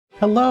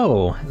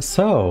Hello!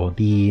 So,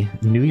 the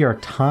New York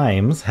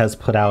Times has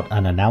put out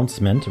an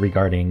announcement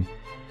regarding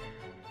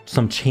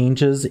some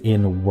changes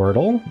in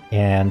Wordle,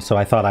 and so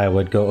I thought I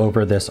would go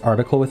over this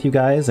article with you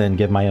guys and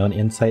give my own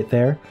insight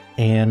there.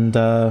 And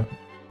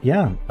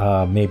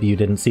maybe you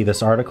didn't see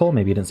this article,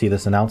 maybe you didn't see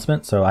this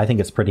announcement, so I think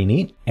it's pretty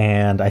neat.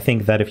 And I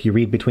think that if you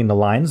read between the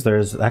lines,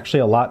 there's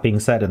actually a lot being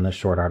said in this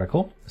short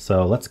article.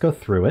 So let's go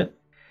through it.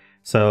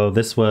 So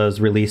this was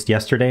released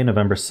yesterday,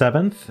 November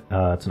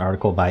 7th. It's an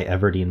article by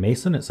Everdeen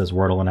Mason. It says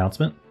Wordle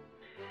announcement.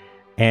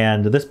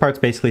 And this part's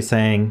basically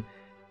saying,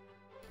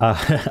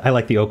 I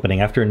like the opening,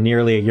 after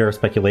nearly a year of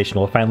speculation,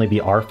 will it finally be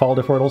our fault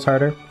if Wordle's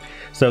harder?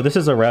 So this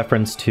is a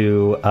reference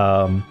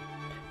to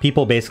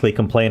people basically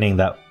complaining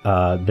that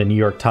the New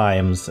York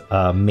Times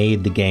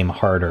made the game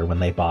harder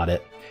when they bought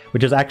it,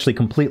 which is actually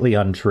completely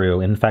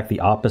untrue. In fact, the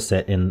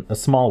opposite in a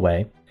small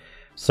way.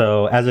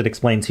 So as it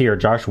explains here,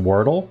 Josh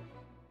Wordle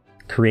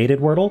created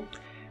Wordle.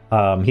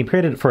 He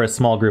created it for a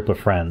small group of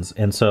friends,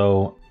 and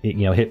so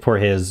for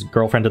his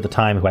girlfriend at the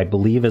time, who I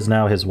believe is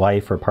now his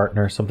wife or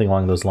partner, something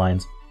along those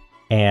lines.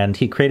 And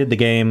he created the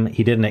game.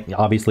 He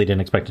obviously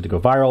didn't expect it to go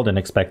viral, didn't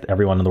expect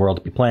everyone in the world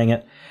to be playing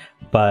it.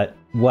 But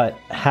what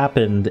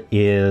happened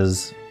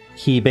is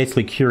he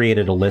basically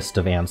curated a list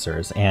of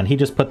answers, and he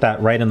just put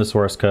that right in the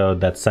source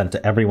code that's sent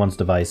to everyone's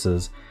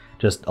devices.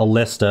 Just a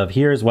list of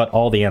here's what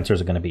all the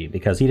answers are going to be,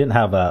 because he didn't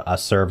have a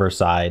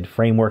server-side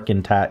framework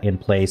in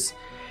place.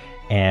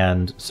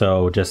 And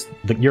so just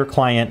your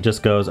client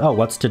just goes, oh,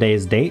 what's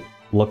today's date?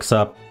 Looks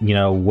up,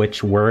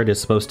 which word is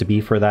supposed to be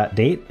for that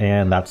date,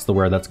 and that's the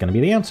word that's going to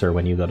be the answer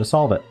when you go to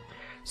solve it.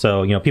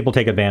 So, people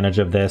take advantage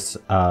of this.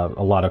 A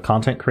lot of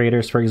content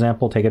creators, for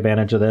example, take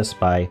advantage of this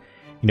by,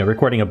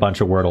 recording a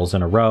bunch of Wordles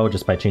in a row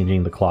just by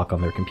changing the clock on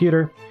their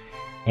computer.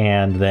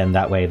 And then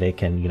that way they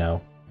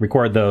can,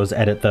 record those,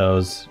 edit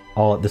those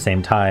all at the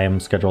same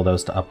time, schedule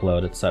those to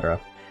upload, etc.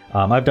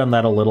 I've done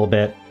that a little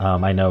bit.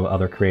 I know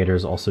other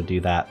creators also do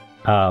that.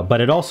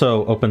 But it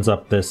also opens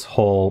up this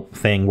whole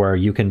thing where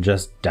you can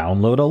just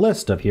download a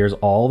list of here's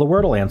all the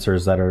Wordle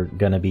answers that are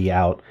going to be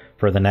out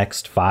for the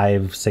next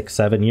 5, 6,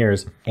 7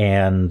 years,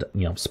 and,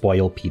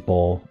 spoil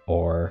people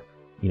or,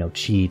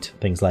 cheat,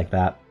 things like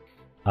that.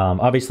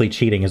 Obviously,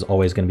 cheating is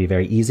always going to be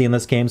very easy in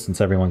this game since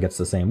everyone gets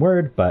the same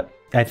word, but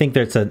I think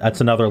that's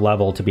another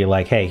level to be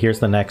like, hey, here's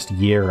the next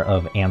year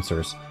of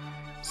answers.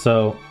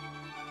 So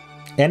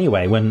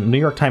anyway, when New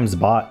York Times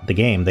bought the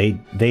game,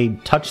 they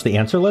touched the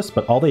answer list,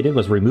 but all they did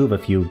was remove a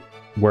few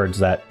words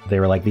that they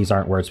were like, these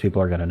aren't words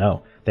people are going to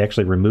know. They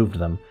actually removed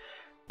them.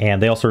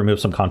 And they also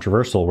removed some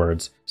controversial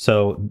words.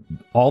 So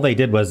all they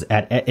did was,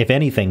 if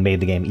anything, made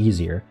the game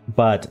easier.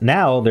 But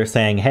now they're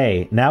saying,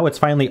 hey, now it's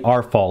finally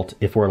our fault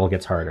if Wordle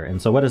gets harder. And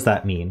so what does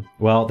that mean?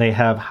 Well, they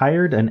have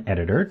hired an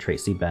editor,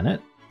 Tracy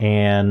Bennett,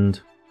 and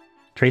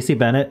Tracy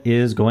Bennett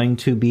is going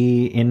to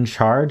be in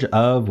charge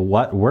of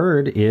what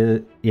word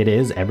it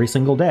is every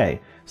single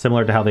day,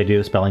 similar to how they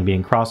do spelling bee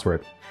and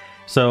crossword.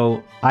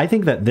 So I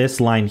think that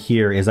this line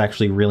here is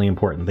actually really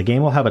important. The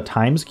game will have a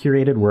Times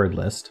curated word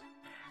list.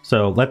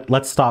 So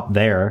let's stop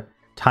there.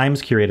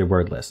 Times curated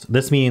word list.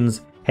 This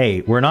means,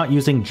 hey, we're not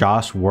using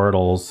Josh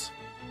Wordle's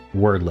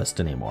word list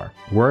anymore.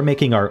 We're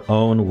making our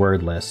own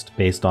word list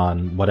based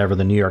on whatever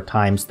the New York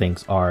Times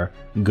thinks are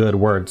good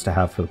words to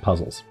have for the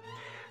puzzles.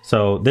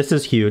 So this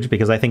is huge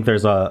because I think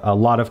there's a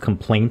lot of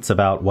complaints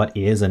about what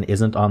is and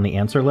isn't on the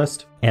answer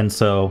list. And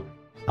so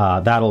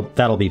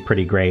that'll be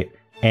pretty great.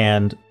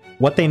 And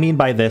what they mean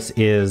by this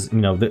is,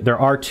 there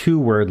are two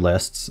word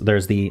lists.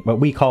 There's what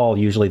we call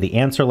usually the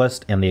answer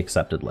list and the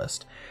accepted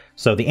list.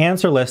 So the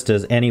answer list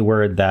is any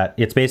word that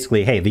it's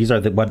basically, hey, these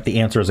are what the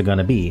answers are going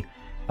to be,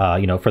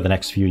 for the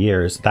next few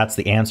years. That's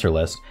the answer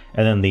list.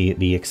 And then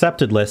the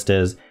accepted list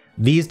is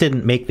these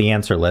didn't make the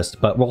answer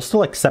list, but we'll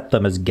still accept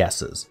them as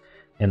guesses.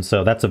 And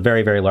so that's a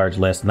very, very large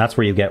list. And that's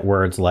where you get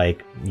words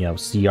like,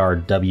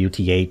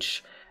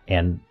 CRWTH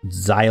and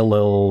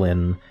Xylil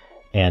and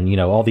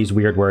all these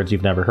weird words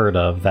you've never heard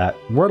of that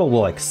Wordle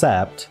will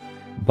accept,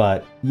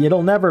 but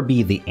it'll never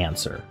be the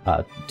answer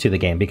to the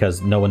game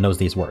because no one knows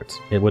these words.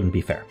 It wouldn't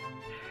be fair.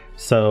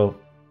 So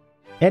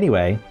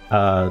anyway,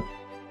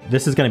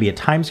 this is going to be a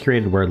Times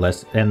curated word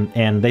list.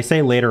 And they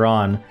say later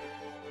on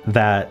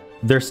that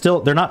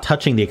they're not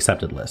touching the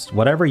accepted list.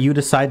 Whatever you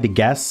decide to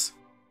guess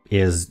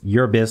is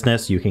your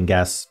business. You can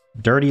guess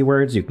dirty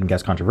words, you can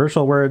guess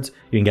controversial words,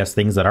 you can guess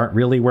things that aren't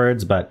really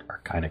words but are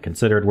kind of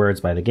considered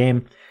words by the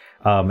game.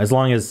 As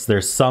long as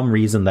there's some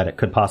reason that it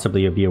could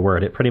possibly be a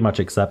word, it pretty much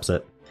accepts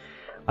it.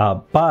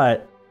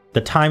 But the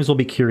Times will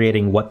be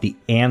curating what the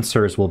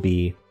answers will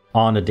be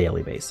on a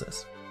daily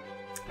basis.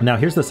 Now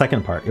here's the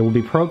second part. It will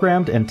be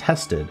programmed and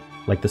tested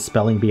like the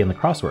spelling bee and the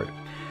crossword.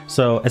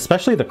 So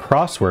especially the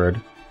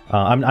crossword,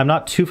 I'm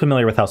not too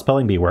familiar with how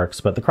spelling bee works,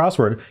 but the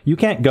crossword, you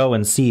can't go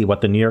and see what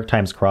the New York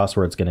Times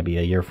crossword is going to be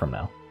a year from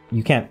now.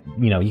 You can't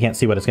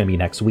see what it's going to be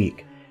next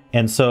week.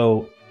 And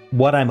so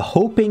what I'm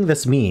hoping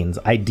this means,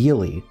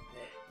 ideally,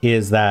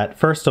 is that,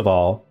 first of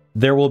all,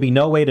 there will be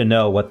no way to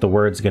know what the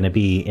word's going to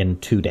be in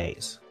 2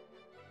 days,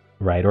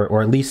 right?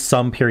 Or at least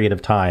some period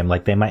of time.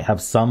 Like they might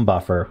have some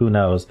buffer, who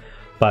knows?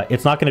 but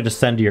it's not going to just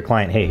send to your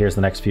client, hey, here's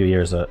the next few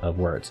years of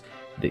words.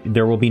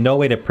 There will be no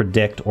way to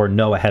predict or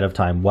know ahead of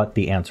time what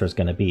the answer is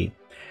going to be.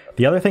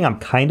 The other thing I'm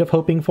kind of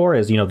hoping for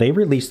is, they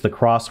released the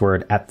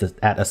crossword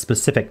at a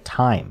specific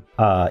time.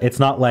 It's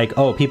not like,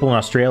 oh, people in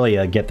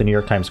Australia get the New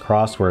York Times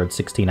crossword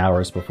 16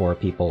 hours before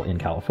people in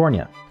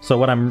California. So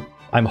what I'm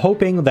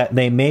hoping that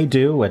they may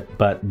do,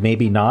 but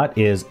maybe not,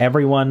 is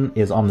everyone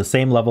is on the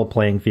same level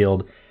playing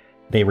field.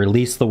 They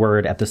release the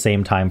word at the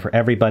same time for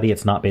everybody.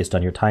 It's not based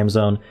on your time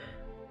zone.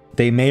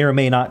 They may or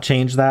may not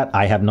change that.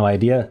 I have no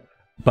idea.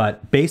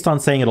 But based on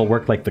saying it'll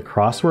work like the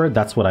crossword,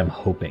 that's what I'm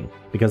hoping.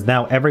 Because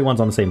now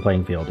everyone's on the same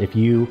playing field. If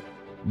you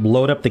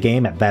load up the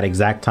game at that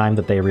exact time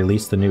that they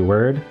release the new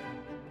word,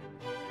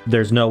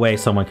 there's no way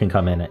someone can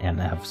come in and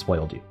have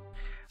spoiled you.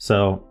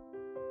 So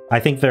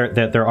I think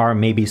there are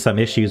maybe some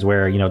issues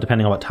where,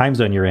 depending on what time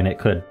zone you're in,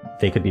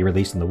 they could be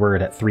releasing the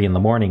word at 3 in the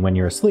morning when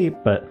you're asleep.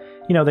 But,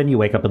 then you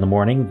wake up in the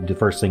morning, the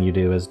first thing you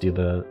do is do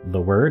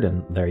the word,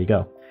 and there you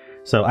go.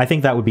 So I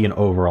think that would be an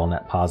overall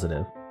net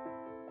positive.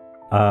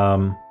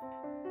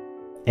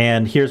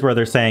 And here's where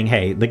they're saying,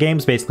 hey, the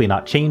game's basically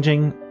not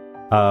changing.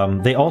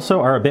 They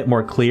also are a bit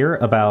more clear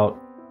about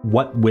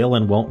what will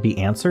and won't be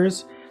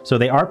answers. So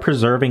they are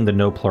preserving the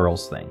no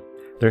plurals thing.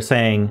 They're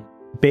saying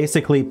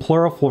basically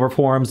plural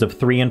forms of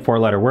 3 and 4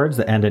 letter words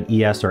that end in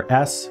ES or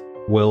S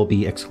will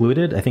be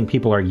excluded. I think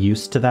people are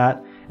used to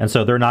that. And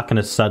so they're not going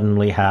to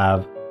suddenly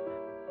have,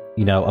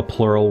 a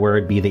plural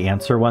word be the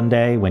answer one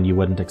day when you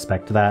wouldn't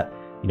expect that.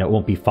 It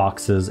won't be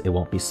foxes. It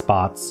won't be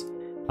spots.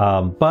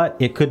 But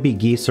it could be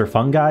geese or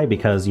fungi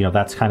because,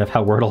 that's kind of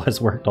how Wordle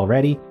has worked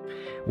already,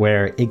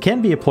 where it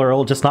can be a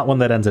plural, just not one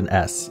that ends in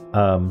S.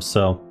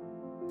 So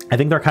I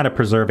think they're kind of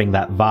preserving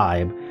that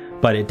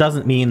vibe, but it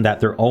doesn't mean that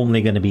they're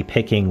only going to be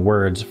picking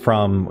words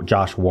from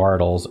Josh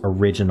Wardle's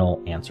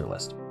original answer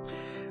list.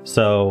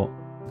 So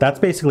that's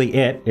basically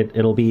it.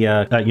 It'll be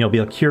a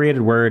curated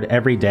word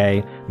every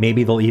day.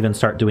 Maybe they'll even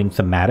start doing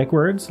thematic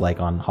words like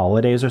on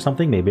holidays or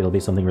something. Maybe it'll be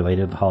something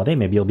related to the holiday.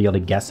 Maybe you'll be able to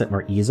guess it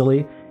more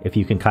easily if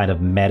you can kind of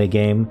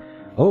metagame.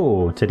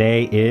 Oh,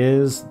 today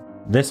is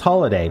this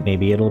holiday.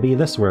 Maybe it'll be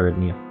this word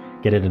and you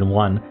get it in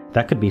one.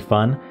 That could be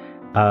fun.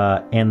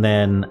 And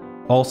then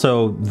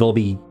also they'll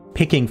be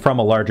picking from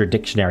a larger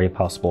dictionary of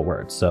possible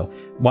words. So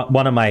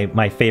one of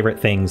my favorite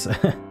things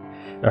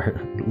or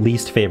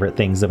least favorite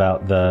things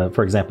about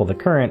for example, the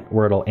current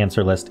Wordle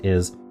answer list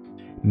is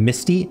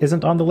Misty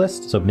isn't on the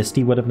list. So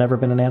Misty would have never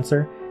been an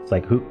answer. It's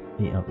like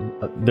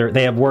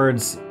they have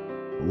words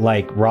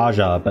like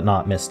Raja, but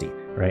not Misty,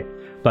 right?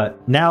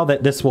 But now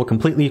that this will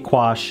completely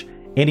quash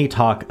any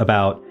talk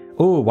about,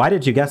 oh, why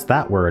did you guess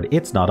that word?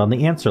 It's not on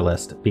the answer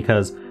list,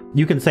 because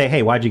you can say,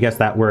 hey, why'd you guess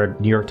that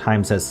word? New York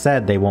Times has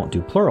said they won't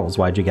do plurals.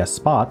 Why'd you guess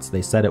spots?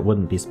 They said it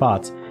wouldn't be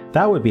spots.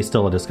 That would be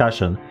still a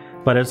discussion,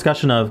 but a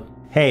discussion of,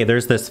 hey,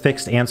 there's this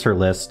fixed answer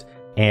list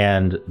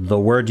and the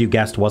word you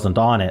guessed wasn't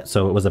on it,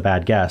 so it was a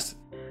bad guess.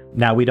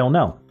 Now we don't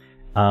know.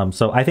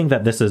 So I think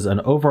that this is an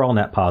overall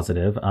net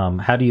positive.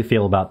 How do you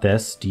feel about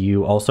this? Do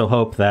you also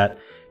hope that,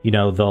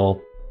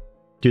 they'll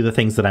do the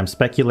things that I'm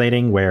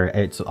speculating where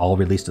it's all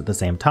released at the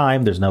same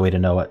time? There's no way to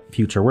know what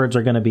future words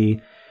are going to be.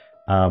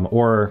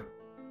 Or,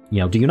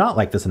 do you not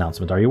like this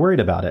announcement? Are you worried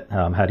about it?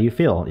 How do you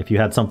feel? If you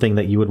had something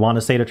that you would want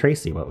to say to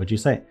Tracy, what would you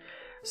say?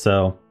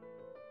 So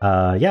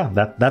yeah,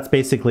 that's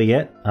basically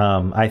it.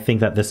 I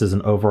think that this is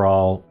an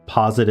overall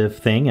positive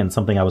thing and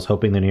something I was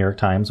hoping the New York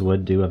Times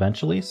would do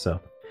eventually. So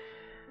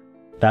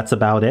that's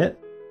about it.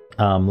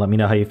 Let me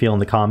know how you feel in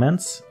the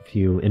comments. If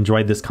you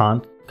enjoyed this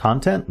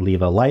content,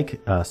 leave a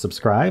like,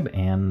 subscribe,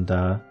 and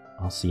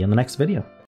I'll see you in the next video.